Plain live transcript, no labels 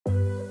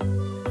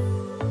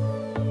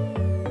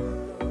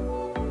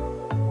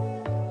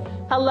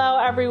Hello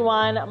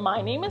everyone,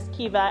 my name is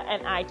Kiva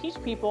and I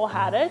teach people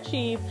how to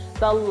achieve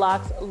the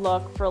luxe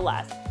look for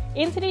less.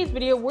 In today's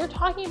video, we're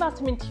talking about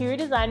some interior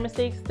design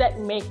mistakes that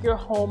make your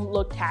home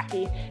look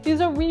tacky. These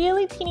are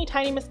really teeny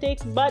tiny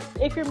mistakes, but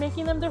if you're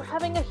making them, they're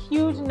having a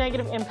huge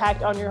negative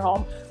impact on your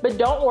home. But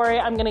don't worry,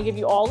 I'm gonna give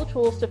you all the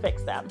tools to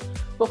fix them.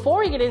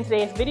 Before we get into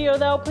today's video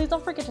though, please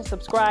don't forget to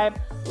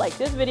subscribe, like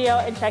this video,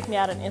 and check me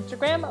out on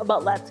Instagram,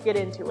 but let's get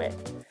into it.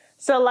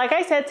 So like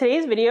I said,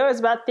 today's video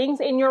is about things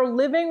in your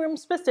living room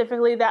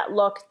specifically that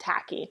look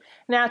tacky.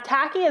 Now,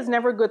 tacky is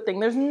never a good thing.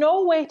 There's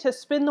no way to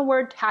spin the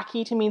word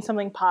tacky to mean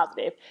something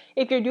positive.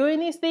 If you're doing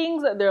these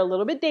things, they're a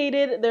little bit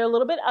dated, they're a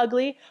little bit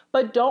ugly,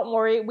 but don't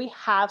worry, we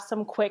have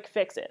some quick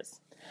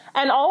fixes.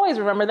 And always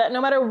remember that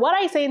no matter what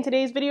I say in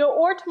today's video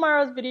or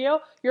tomorrow's video,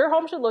 your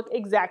home should look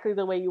exactly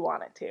the way you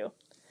want it to.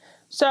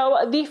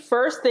 So the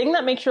first thing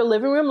that makes your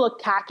living room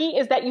look tacky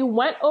is that you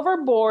went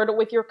overboard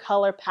with your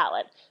color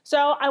palette.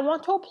 So I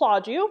want to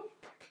applaud you.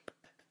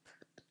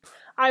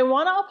 I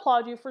want to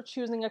applaud you for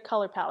choosing a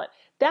color palette.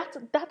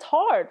 That's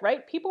hard,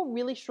 right? People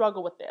really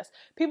struggle with this.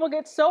 People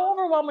get so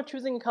overwhelmed with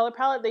choosing a color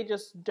palette, they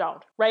just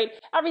don't, right?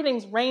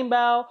 Everything's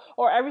rainbow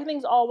or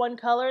everything's all one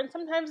color, and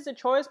sometimes it's a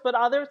choice, but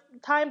other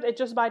times it's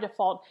just by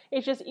default.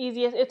 It's just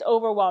easiest, it's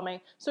overwhelming.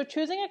 So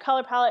choosing a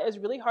color palette is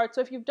really hard,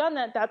 so if you've done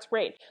that, that's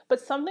great. But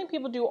something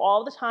people do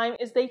all the time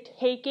is they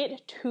take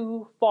it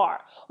too far.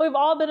 We've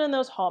all been in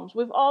those homes.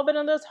 We've all been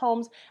in those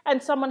homes,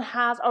 and someone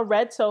has a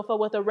red sofa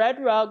with a red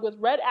rug, with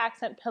red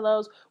accent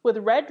pillows, with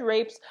red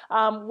drapes,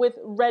 with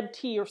red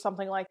tea, or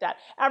something like that.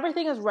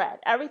 Everything is red,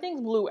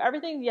 everything's blue,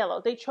 everything's yellow.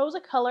 They chose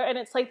a color and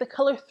it's like the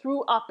color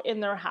threw up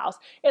in their house.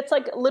 It's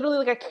like literally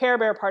like a Care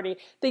Bear party.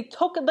 They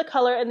took the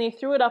color and they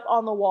threw it up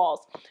on the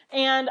walls.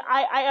 And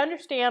I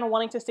understand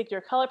wanting to stick to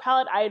your color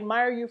palette. I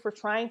admire you for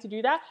trying to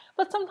do that,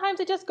 but sometimes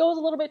it just goes a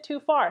little bit too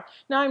far.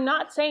 Now, I'm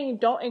not saying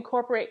don't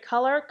incorporate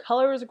color.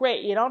 Color is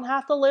great. You don't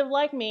have to live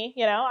like me.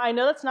 You know, I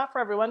know that's not for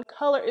everyone.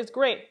 Color is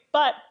great,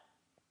 but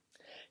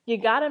you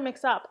gotta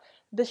mix up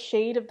the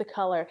shade of the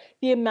color,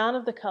 the amount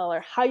of the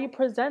color, how you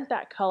present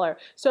that color.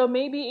 So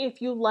maybe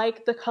if you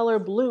like the color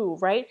blue,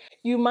 right?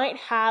 You might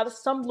have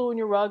some blue in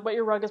your rug, but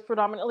your rug is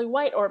predominantly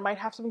white, or it might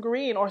have some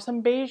green or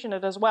some beige in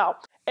it as well.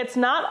 It's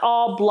not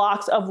all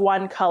blocks of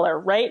one color,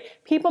 right?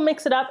 People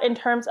mix it up in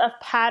terms of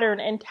pattern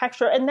and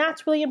texture, and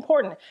that's really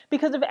important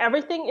because if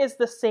everything is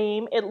the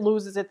same, it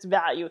loses its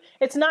value.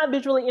 It's not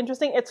visually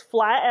interesting, it's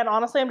flat, and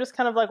honestly, I'm just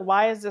kind of like,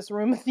 why is this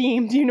room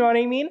themed? You know what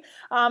I mean?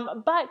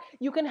 But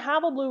you can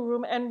have a blue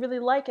room and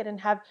really like it and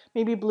have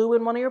maybe blue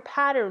in one of your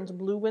patterns,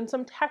 blue in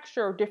some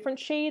texture, different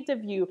shades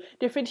of blue,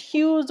 different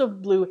hues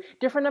of blue,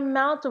 different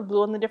amounts of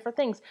blue, and the different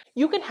things.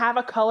 You can have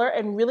a color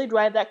and really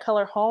drive that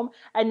color home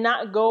and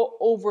not go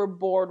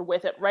overboard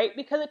with it, right?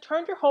 Because it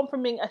turns your home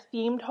from being a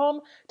themed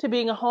home to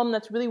being a home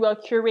that's really well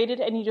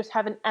curated and you just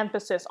have an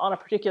emphasis on a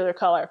particular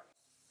color.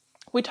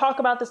 We talk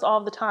about this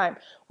all the time.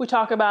 We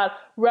talk about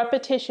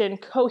repetition,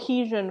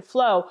 cohesion,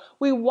 flow.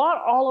 We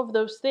want all of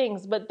those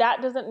things, but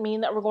that doesn't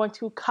mean that we're going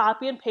to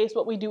copy and paste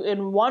what we do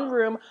in one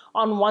room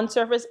on one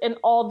surface in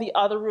all the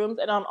other rooms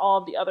and on all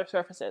of the other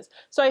surfaces.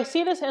 So I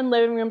see this in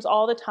living rooms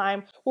all the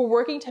time. We're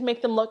working to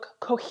make them look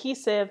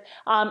cohesive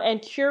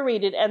and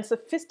curated and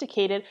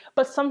sophisticated,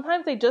 but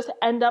sometimes they just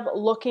end up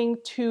looking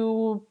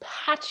too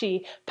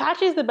patchy.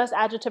 Patchy is the best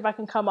adjective I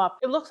can come up.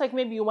 It looks like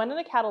maybe you went in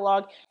a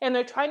catalog and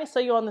they're trying to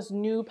sell you on this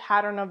new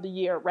pattern of the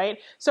year, right?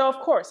 So of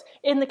course,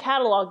 in the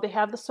catalog, they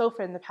have the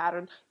sofa in the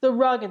pattern, the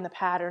rug in the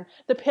pattern,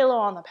 the pillow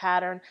on the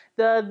pattern,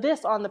 the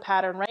this on the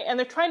pattern, right? And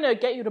they're trying to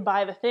get you to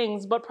buy the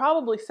things, but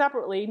probably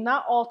separately,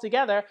 not all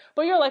together.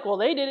 But you're like, well,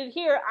 they did it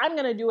here, I'm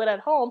gonna do it at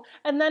home.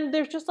 And then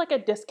there's just like a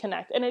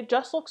disconnect and it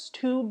just looks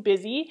too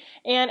busy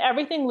and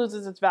everything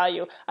loses its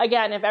value.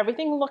 Again, if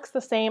everything looks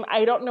the same,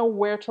 I don't know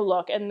where to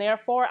look and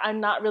therefore I'm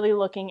not really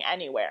looking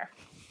anywhere.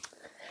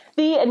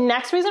 The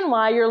next reason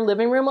why your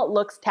living room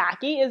looks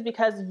tacky is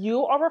because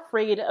you are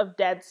afraid of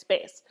dead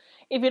space.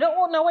 If you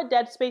don't know what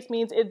dead space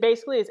means, it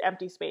basically is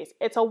empty space.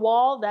 It's a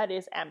wall that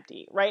is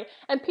empty, right?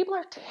 And people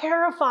are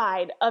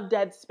terrified of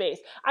dead space.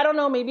 I don't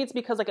know, maybe it's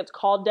because like it's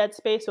called dead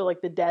space, so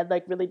like the dead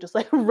like really just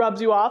like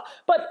rubs you off,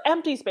 but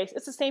empty space,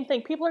 it's the same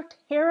thing. People are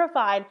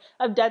terrified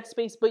of dead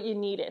space, but you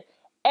need it.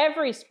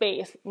 Every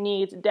space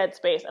needs dead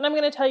space, and I'm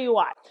going to tell you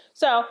why.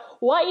 So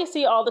what you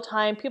see all the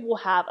time, people will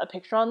have a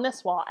picture on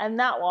this wall, and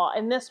that wall,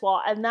 and this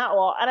wall, and that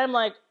wall, and I'm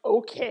like,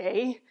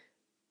 okay.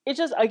 It's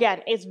just,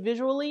 again, it's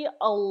visually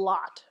a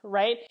lot,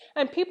 right?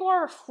 And people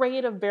are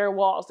afraid of bare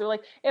walls. They're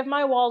like, if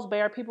my wall's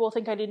bare, people will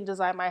think I didn't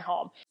design my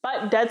home.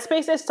 But dead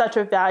space is such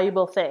a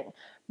valuable thing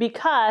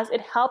because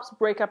it helps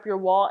break up your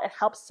wall, it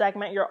helps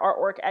segment your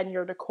artwork and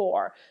your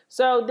decor.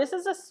 So this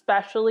is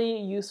especially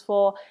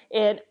useful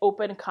in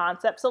open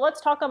concepts. So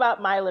let's talk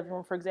about my living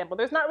room, for example.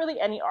 There's not really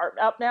any art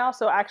up now,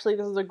 so actually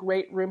this is a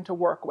great room to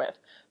work with.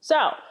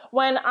 So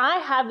when I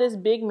have this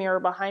big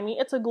mirror behind me,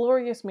 it's a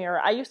glorious mirror.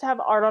 I used to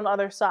have art on the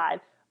other side.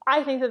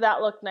 I think that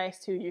that looked nice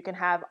too. You can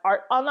have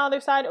art on the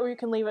other side or you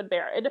can leave it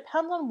bare. It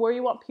depends on where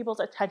you want people's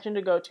attention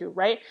to go to,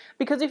 right?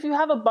 Because if you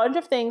have a bunch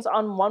of things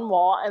on one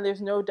wall and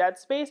there's no dead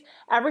space,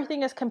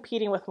 everything is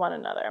competing with one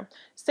another.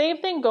 Same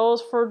thing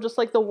goes for just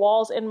like the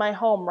walls in my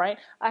home, right?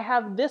 I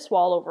have this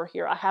wall over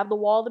here. I have the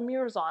wall the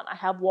mirror's on. I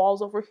have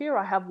walls over here.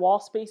 I have wall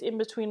space in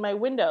between my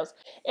windows.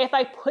 If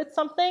I put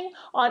something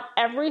on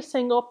every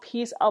single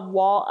piece of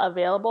wall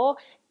available,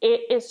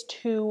 it is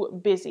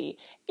too busy.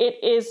 It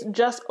is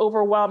just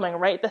overwhelming,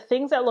 right? The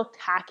things that look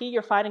tacky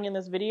you're finding in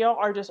this video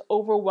are just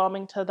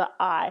overwhelming to the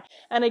eye.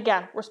 And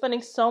again, we're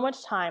spending so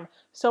much time,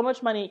 so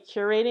much money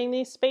curating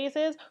these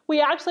spaces.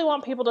 We actually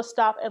want people to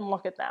stop and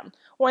look at them.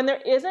 When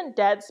there isn't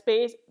dead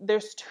space,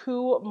 there's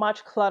too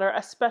much clutter,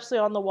 especially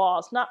on the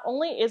walls. Not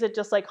only is it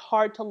just like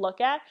hard to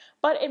look at,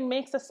 but it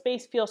makes the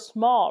space feel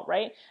small,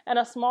 right? And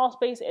a small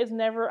space is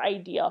never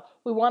ideal.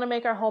 We want to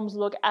make our homes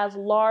look as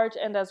large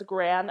and as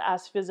grand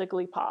as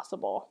physically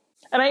possible.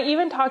 And I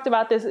even talked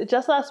about this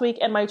just last week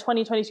in my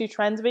 2022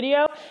 trends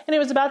video, and it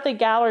was about the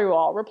gallery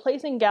wall,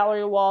 replacing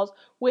gallery walls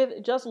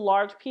with just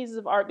large pieces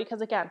of art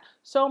because again,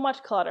 so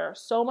much clutter,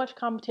 so much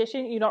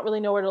competition, you don't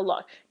really know where to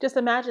look. Just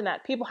imagine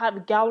that. People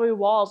have gallery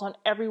walls on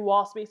every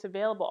wall space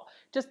available.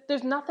 Just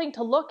there's nothing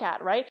to look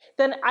at, right?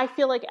 Then I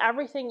feel like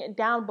everything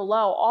down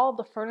below, all of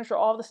the furniture,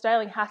 all of the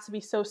styling has to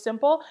be so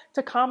simple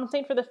to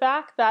compensate for the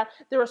fact that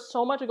there is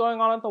so much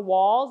going on at the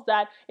walls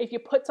that if you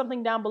put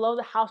something down below,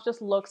 the house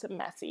just looks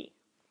messy.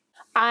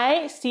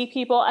 I see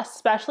people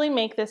especially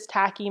make this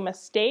tacky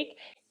mistake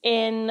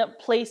in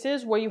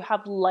places where you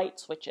have light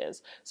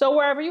switches. So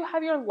wherever you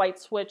have your light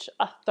switch,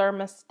 a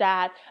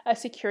thermostat, a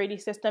security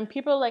system,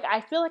 people are like,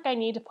 I feel like I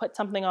need to put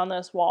something on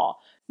this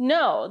wall.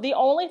 No, the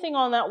only thing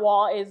on that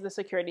wall is the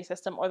security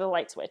system or the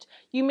light switch.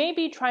 You may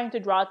be trying to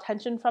draw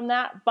attention from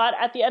that, but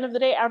at the end of the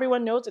day,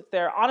 everyone knows it's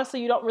there. Honestly,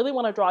 you don't really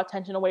want to draw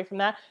attention away from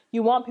that.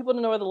 You want people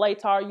to know where the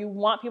lights are. You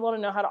want people to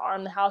know how to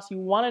arm the house. You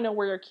want to know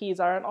where your keys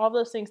are, and all of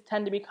those things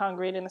tend to be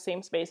congregate in the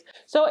same space.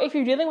 So if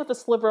you're dealing with a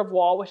sliver of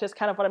wall, which is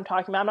kind of what I'm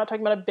talking about, I'm not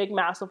talking about a big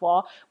massive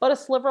wall, but a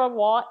sliver of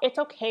wall, it's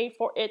okay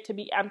for it to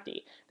be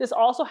empty. This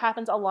also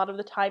happens a lot of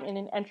the time in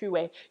an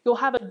entryway. You'll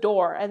have a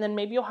door, and then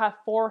maybe you'll have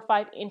 4 or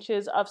 5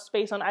 inches of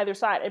space on either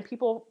side, and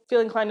people feel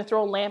inclined to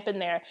throw a lamp in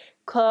there,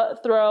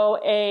 throw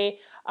a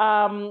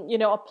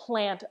a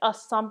plant,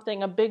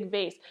 a big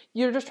vase.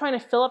 You're just trying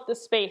to fill up the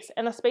space,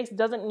 and the space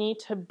doesn't need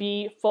to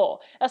be full,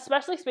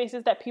 especially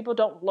spaces that people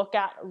don't look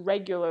at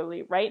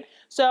regularly, right?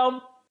 So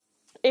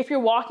if you're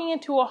walking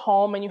into a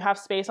home and you have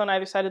space on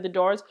either side of the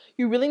doors,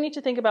 you really need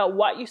to think about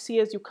what you see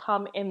as you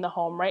come in the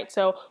home, right?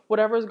 So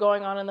whatever's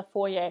going on in the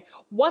foyer,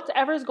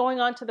 whatever's going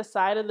on to the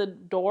side of the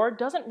door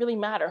doesn't really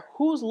matter.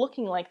 Who's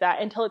looking like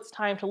that until it's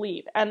time to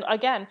leave? And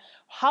again,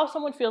 how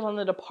someone feels on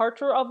the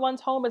departure of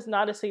one's home is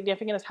not as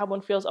significant as how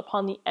one feels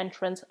upon the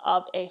entrance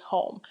of a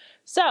home.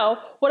 So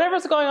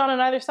whatever's going on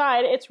either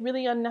side, it's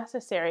really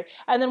unnecessary.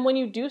 And then when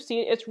you do see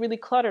it, it's really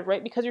cluttered,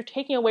 right? Because you're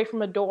taking away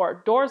from a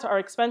door. Doors are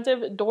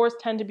expensive. Doors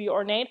tend to be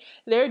ornate.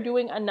 They're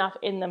doing enough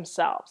in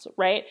themselves,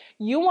 right?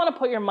 You want to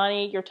put your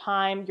money, your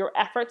time, your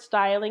effort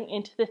styling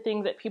into the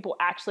things that people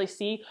actually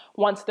see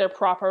once they're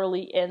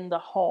properly in the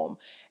home.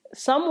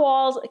 Some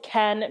walls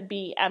can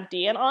be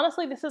empty, and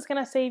honestly, this is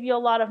going to save you a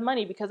lot of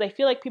money because I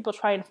feel like people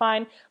try and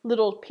find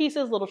little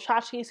pieces, little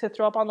tchotchkes to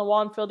throw up on the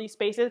wall and fill these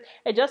spaces.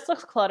 It just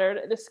looks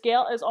cluttered. The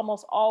scale is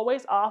almost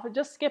always off.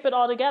 Just skip it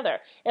all together.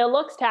 It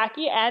looks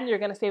tacky, and you're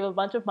going to save a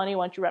bunch of money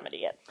once you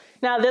remedy it.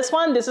 Now, this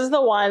is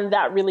the one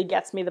that really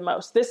gets me the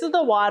most. This is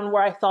the one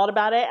where I thought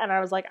about it, and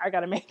I was like, I got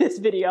to make this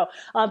video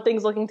on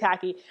things looking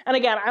tacky. And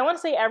again, I want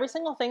to say every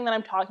single thing that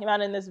I'm talking about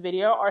in this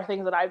video are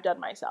things that I've done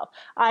myself.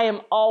 I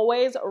am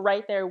always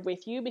right there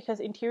with you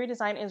because interior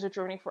design is a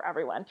journey for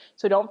everyone.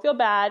 So don't feel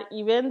bad.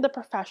 Even the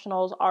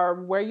professionals are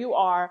where you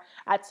are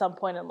at some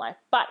point in life.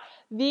 But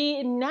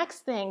the next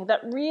thing that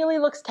really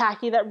looks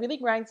tacky, that really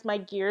grinds my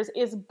gears,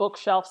 is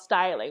bookshelf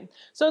styling.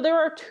 So there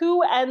are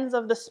two ends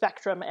of the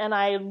spectrum, and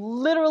I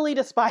literally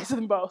despise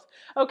them both.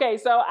 Okay,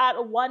 so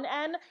at one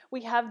end,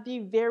 we have the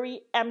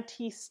very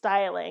empty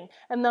styling.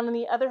 And then on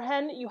the other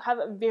hand, you have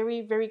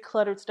very, very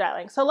cluttered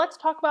styling. So let's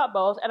talk about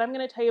both, and I'm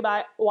going to tell you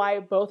about why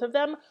both of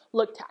them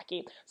look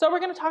tacky. So we're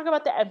going to talk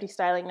about the empty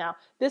styling now.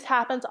 This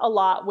happens a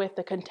lot with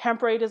the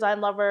contemporary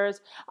design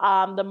lovers,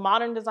 the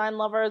modern design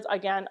lovers.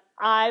 Again,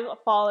 I've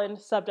fallen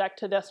subject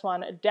to this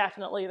one,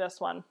 definitely this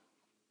one.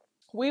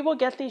 We will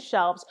get these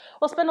shelves.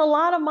 We'll spend a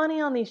lot of money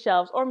on these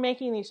shelves or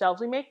making these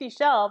shelves. We make these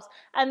shelves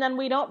and then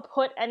we don't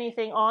put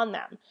anything on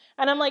them.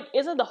 And I'm like,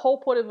 isn't the whole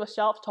point of a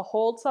shelf to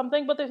hold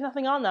something? But there's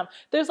nothing on them.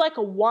 There's like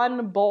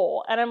one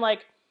bowl. And I'm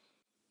like,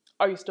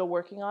 are you still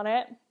working on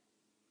it?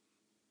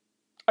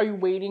 Are you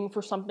waiting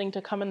for something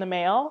to come in the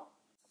mail?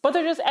 But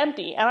they're just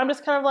empty. And I'm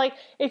just kind of like,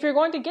 if you're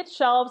going to get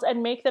shelves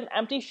and make them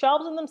empty,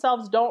 shelves in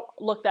themselves don't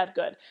look that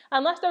good.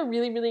 Unless they're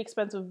really, really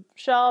expensive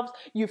shelves,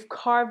 you've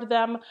carved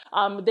them,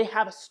 they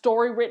have a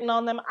story written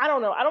on them. I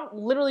don't know.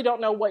 Literally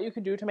don't know what you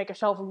could do to make a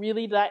shelf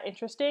really that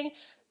interesting.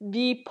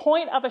 The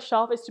point of a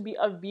shelf is to be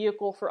a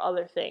vehicle for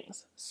other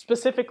things,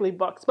 specifically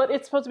books, but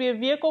it's supposed to be a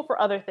vehicle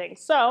for other things.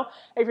 So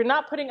if you're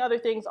not putting other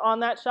things on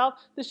that shelf,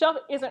 the shelf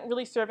isn't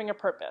really serving a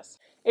purpose.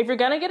 If you're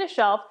gonna get a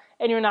shelf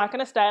and you're not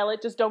gonna style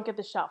it, just don't get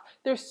the shelf.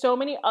 There's so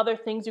many other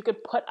things you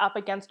could put up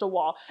against a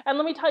wall. And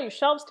let me tell you,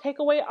 shelves take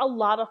away a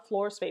lot of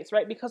floor space,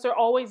 right? Because they're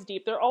always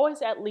deep. They're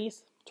always at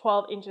least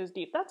 12 inches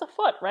deep. That's a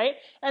foot, right?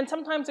 And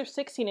sometimes they're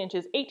 16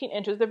 inches, 18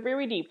 inches. They're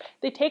very deep.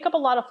 They take up a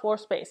lot of floor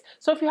space.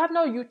 So if you have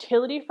no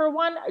utility for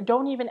one,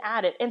 don't even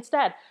add it.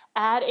 Instead,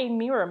 add a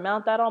mirror,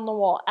 mount that on the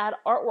wall, add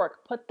artwork,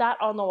 put that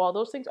on the wall.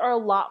 Those things are a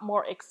lot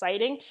more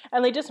exciting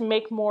and they just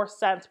make more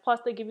sense. Plus,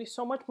 they give you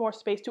so much more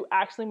space to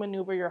actually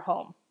maneuver your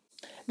home.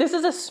 This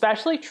is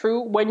especially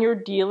true when you're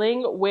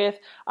dealing with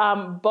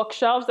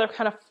bookshelves that are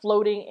kind of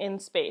floating in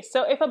space.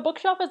 So if a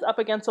bookshelf is up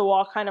against a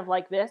wall kind of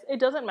like this, it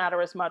doesn't matter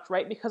as much,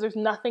 right? Because there's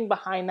nothing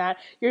behind that.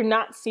 You're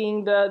not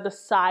seeing the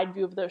side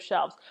view of those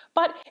shelves.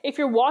 But if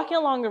you're walking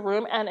along a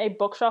room and a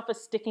bookshelf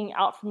is sticking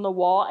out from the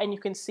wall and you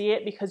can see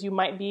it because you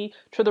might be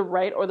to the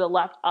right or the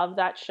left of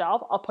that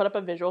shelf, I'll put up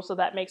a visual so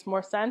that makes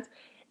more sense.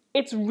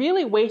 It's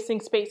really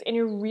wasting space and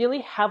you're really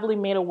heavily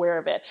made aware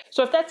of it.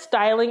 So if that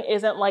styling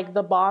isn't like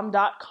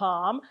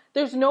thebomb.com,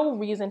 there's no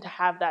reason to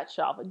have that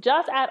shelf.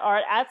 Just add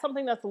art, add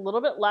something that's a little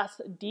bit less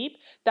deep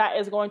that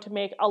is going to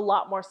make a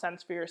lot more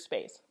sense for your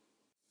space.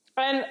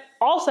 And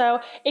also,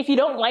 if you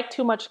don't like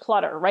too much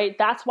clutter, right?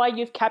 That's why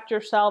you've kept your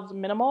shelves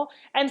minimal.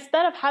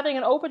 Instead of having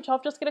an open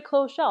shelf, just get a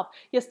closed shelf.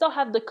 You still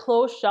have the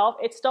closed shelf.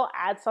 It still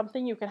adds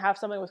something. You can have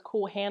something with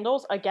cool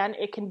handles. Again,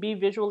 it can be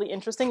visually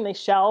interesting. They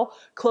sell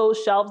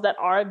closed shelves that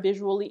are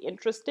visually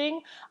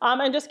interesting.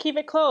 And just keep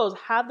it closed.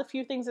 Have the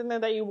few things in there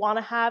that you want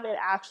to have. It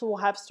actually will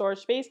have storage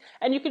space.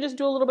 And you can just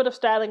do a little bit of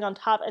styling on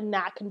top and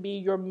that can be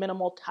your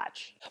minimal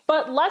touch.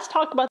 But let's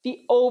talk about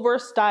the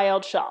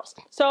over-styled shelves.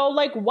 So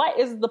like, what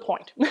is the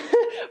point?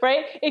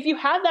 Right? If you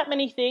have that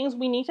many things,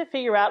 we need to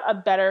figure out a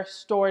better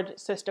storage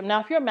system.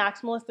 Now, if you're a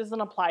maximalist, this doesn't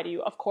apply to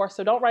you, of course,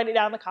 so don't write it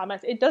down in the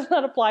comments. It does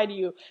not apply to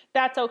you.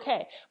 That's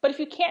okay. But if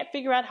you can't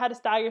figure out how to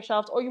style your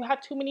shelves or you have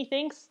too many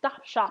things,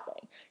 stop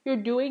shopping. You're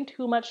doing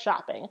too much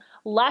shopping.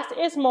 Less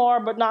is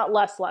more, but not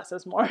less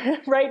is more,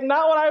 right?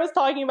 Not what I was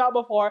talking about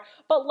before,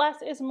 but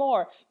less is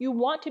more. You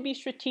want to be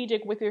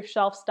strategic with your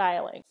shelf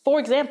styling. For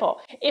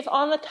example, if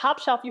on the top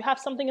shelf you have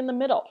something in the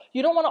middle,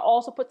 you don't want to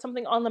also put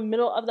something on the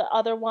middle of the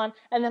other one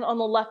and then on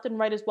the left and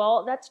right as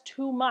well. That's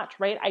too much,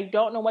 right? I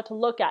don't know what to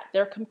look at.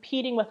 They're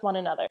competing with one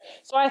another.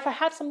 So if I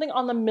have something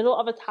on the middle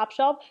of a top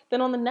shelf,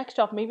 then on the next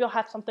shelf, maybe I'll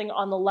have something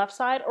on the left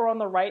side or on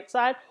the right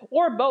side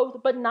or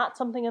both, but not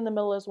something in the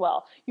middle as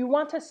well. You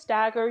want to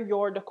stagger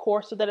your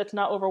decor so that it's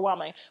not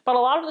overwhelming. But a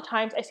lot of the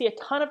times I see a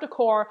ton of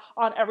decor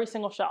on every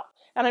single shelf.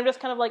 And I'm just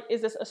kind of like,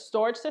 is this a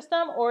storage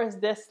system or is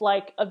this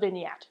like a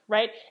vignette,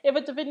 right? If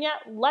it's a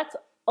vignette, let's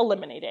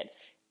eliminate it.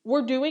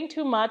 We're doing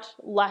too much,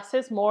 less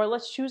is more.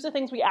 Let's choose the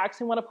things we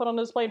actually want to put on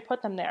display and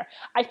put them there.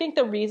 I think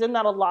the reason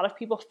that a lot of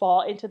people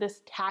fall into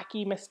this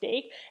tacky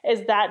mistake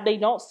is that they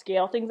don't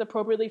scale things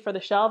appropriately for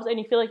the shelves and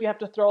you feel like you have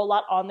to throw a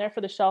lot on there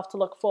for the shelf to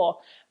look full.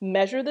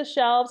 Measure the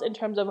shelves in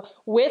terms of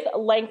width,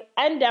 length,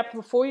 and depth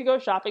before you go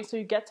shopping so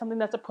you get something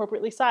that's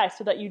appropriately sized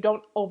so that you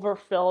don't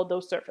overfill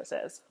those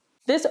surfaces.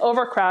 This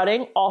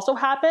overcrowding also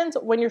happens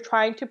when you're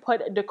trying to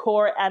put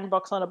decor and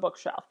books on a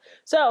bookshelf.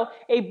 So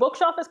a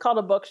bookshelf is called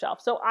a bookshelf.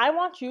 So I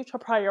want you to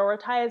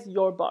prioritize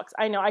your books.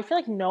 I know, I feel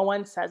like no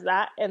one says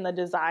that in the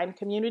design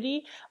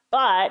community,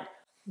 but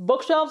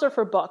bookshelves are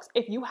for books.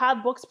 If you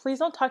have books, please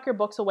don't tuck your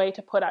books away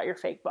to put out your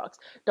fake books.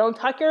 Don't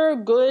tuck your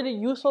good,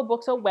 useful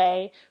books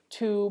away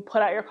to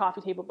put out your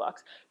coffee table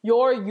books.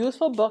 Your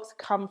useful books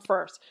come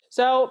first.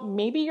 So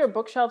maybe your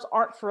bookshelves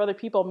aren't for other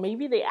people.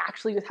 Maybe they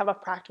actually just have a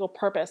practical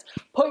purpose.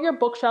 Put your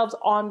bookshelves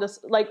on this,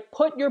 like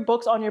put your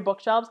books on your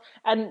bookshelves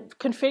and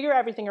configure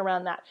everything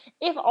around that.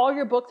 If all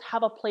your books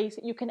have a place,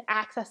 you can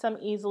access them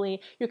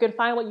easily. You can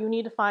find what you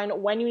need to find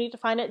when you need to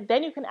find it.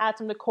 Then you can add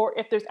some decor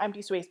if there's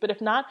empty space. But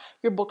if not,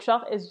 your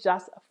bookshelf is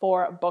just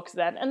for books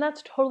then. And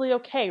that's totally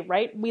okay,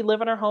 right? We live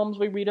in our homes,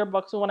 we read our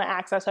books, we want to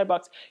access our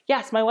books.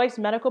 Yes, my wife's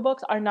medical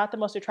books are not the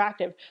most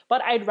attractive,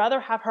 but I'd rather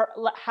have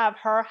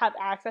her have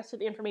access to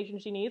the information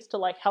she needs to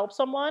like help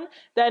someone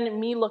than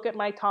me look at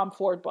my Tom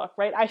Ford book,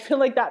 right? I feel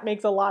like that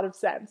makes a lot of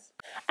sense.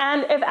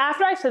 And if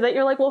after I said that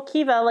you're like, well,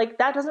 Kiva, like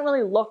that doesn't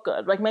really look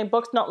good, like my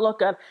books don't look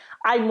good,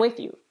 I'm with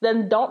you.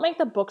 Then don't make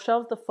the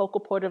bookshelves the focal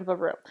point of the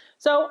room.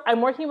 So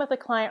I'm working with a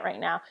client right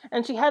now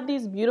and she had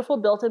these beautiful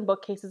built-in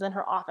bookcases in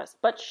her office,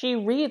 but she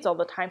reads all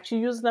the time. She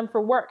uses them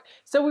for work.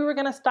 So we were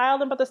going to style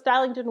them, but the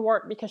styling didn't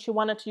work because she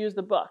wanted to use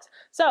the books.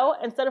 So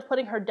instead of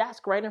putting her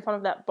desk right in front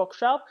of that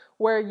bookshelf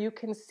where you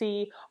can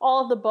see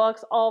all of the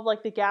books, all of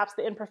like the gaps,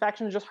 the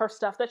imperfections, just her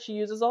stuff that she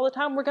uses all the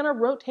time, we're going to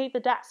rotate the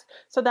desk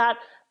so that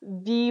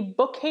the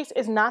bookcase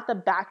is not the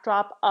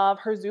backdrop of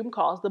her Zoom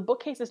calls. The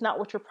bookcase is not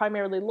what you're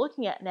primarily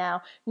looking at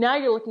now. Now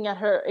you're looking at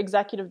her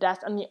executive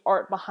desk and the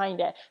art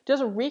behind it.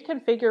 Just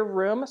reconfigure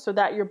room so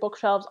that your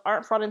bookshelves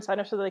aren't front and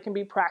center so that they can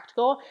be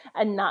practical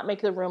and not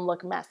make the room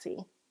look messy.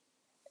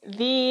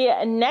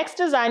 The next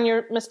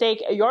design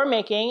mistake you're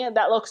making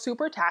that looks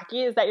super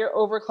tacky is that you're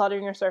over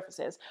cluttering your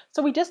surfaces.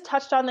 So we just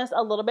touched on this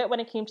a little bit when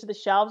it came to the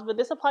shelves, but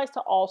this applies to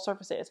all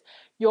surfaces.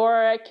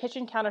 Your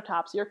kitchen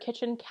countertops, your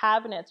kitchen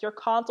cabinets, your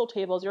console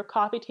tables, your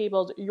coffee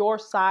tables, your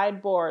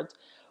sideboards.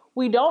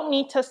 We don't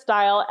need to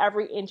style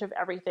every inch of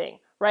everything,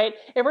 right?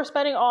 If we're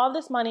spending all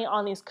this money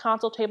on these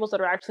console tables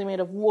that are actually made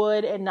of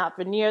wood and not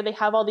veneer, they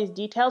have all these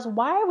details,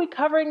 why are we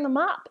covering them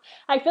up?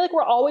 I feel like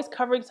we're always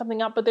covering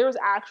something up, but there's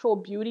actual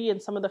beauty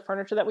in some of the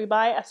furniture that we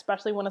buy,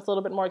 especially when it's a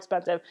little bit more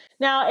expensive.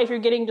 Now, if you're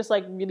getting just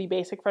like really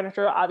basic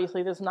furniture,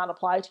 obviously this does not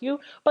apply to you,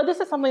 but this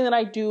is something that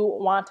I do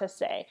want to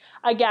say.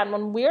 Again,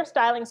 when we're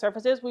styling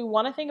surfaces, we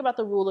want to think about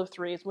the rule of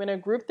threes. We're going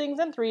to group things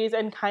in threes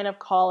and kind of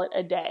call it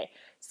a day.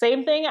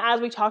 Same thing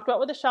as we talked about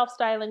with the shelf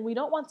styling. We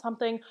don't want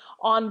something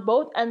on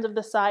both ends of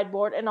the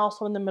sideboard and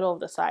also in the middle of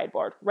the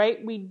sideboard,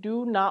 right? We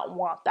do not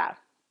want that.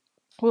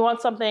 We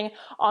want something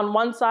on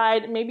one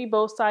side, maybe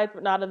both sides,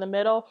 but not in the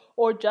middle,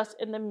 or just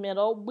in the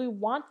middle. We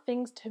want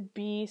things to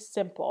be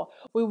simple.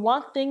 We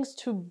want things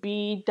to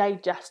be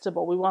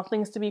digestible. We want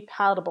things to be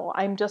palatable.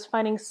 I'm just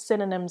finding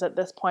synonyms at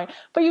this point,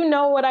 but you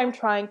know what I'm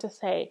trying to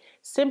say.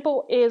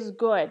 Simple is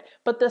good,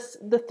 but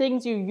the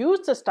things you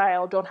use to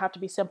style don't have to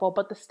be simple,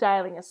 but the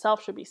styling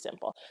itself should be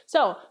simple.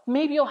 So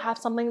maybe you'll have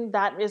something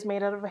that is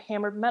made out of a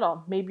hammered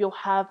metal. Maybe you'll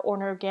have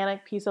an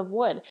organic piece of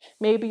wood.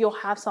 Maybe you'll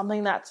have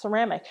something that's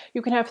ceramic.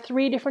 You can have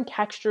 3 different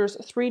textures,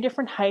 3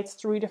 different heights,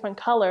 3 different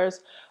colors,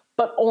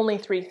 but only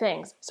 3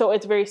 things. So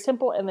it's very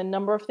simple in the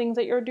number of things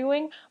that you're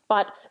doing,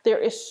 but there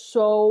is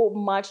so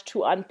much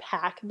to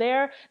unpack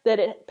there that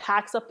it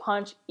packs a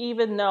punch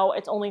even though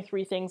it's only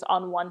 3 things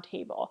on one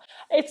table.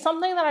 It's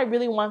something that I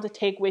really want to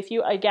take with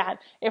you. Again,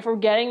 if we're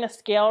getting the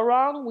scale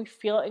wrong, we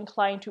feel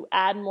inclined to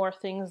add more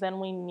things than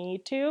we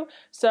need to.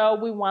 So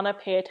we want to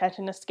pay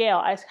attention to scale.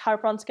 I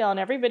harp on scale in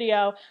every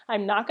video.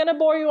 I'm not going to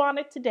bore you on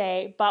it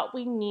today, but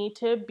we need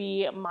to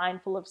be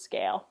mindful of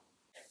scale.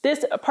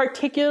 This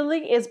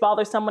particularly is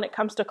bothersome when it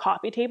comes to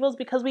coffee tables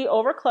because we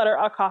overclutter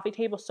our coffee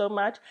tables so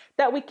much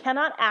that we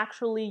cannot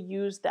actually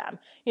use them.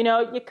 You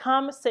know, you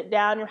come, sit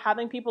down, you're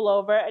having people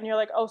over, and you're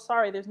like, oh,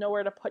 sorry, there's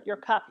nowhere to put your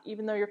cup,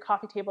 even though your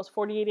coffee table is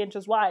 48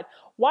 inches wide.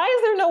 Why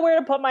is there nowhere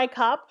to put my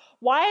cup?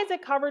 Why is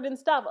it covered in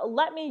stuff?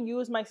 Let me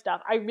use my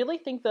stuff. I really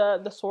think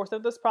the source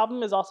of this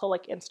problem is also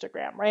like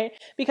Instagram, right?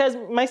 Because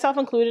myself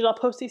included, I'll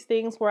post these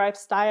things where I've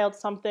styled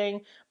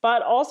something,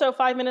 but also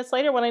 5 minutes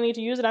later when I need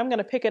to use it, I'm going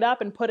to pick it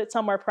up and put it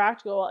somewhere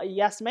practical,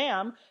 yes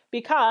ma'am,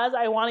 because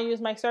I want to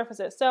use my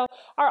surfaces. So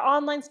our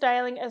online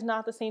styling is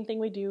not the same thing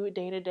we do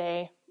day to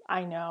day.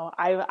 I know,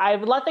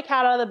 I've let the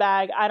cat out of the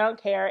bag. I don't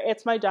care.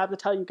 It's my job to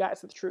tell you guys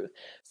the truth.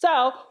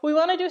 So we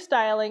want to do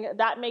styling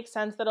that makes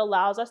sense, that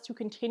allows us to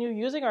continue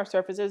using our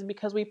surfaces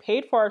because we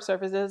paid for our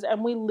surfaces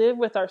and we live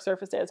with our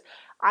surfaces.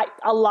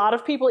 A lot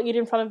of people eat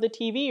in front of the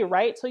TV,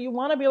 right? So you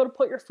want to be able to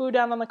put your food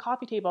down on the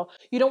coffee table.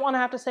 You don't want to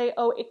have to say,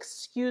 oh,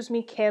 excuse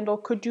me, candle,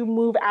 could you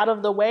move out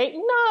of the way?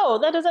 No,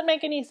 that doesn't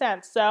make any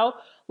sense. So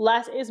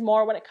less is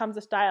more when it comes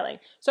to styling.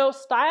 So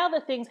style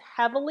the things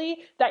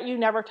heavily that you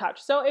never touch.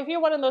 So if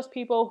you're one of those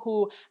people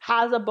who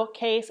has a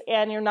bookcase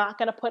and you're not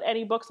going to put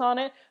any books on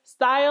it,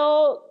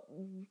 style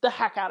the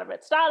heck out of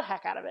it. Style the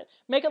heck out of it.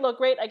 Make it look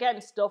great. Again,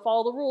 still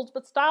follow the rules,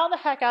 but style the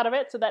heck out of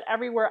it so that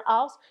everywhere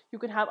else you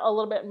can have a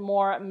little bit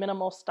more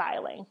minimal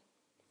styling.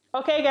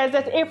 Okay guys,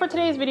 that's it for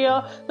today's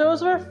video.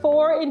 Those were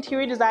 4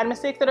 interior design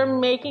mistakes that are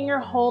making your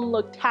home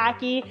look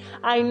tacky.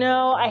 I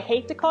know, I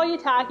hate to call you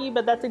tacky,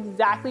 but that's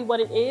exactly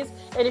what it is.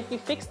 And if you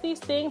fix these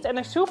things, and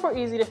they're super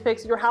easy to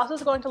fix, your house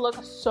is going to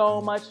look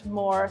so much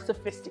more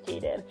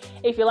sophisticated.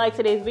 If you like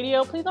today's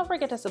video, please don't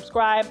forget to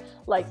subscribe,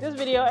 like this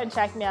video, and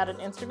check me out on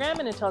Instagram.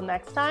 And until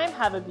next time,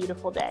 have a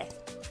beautiful day.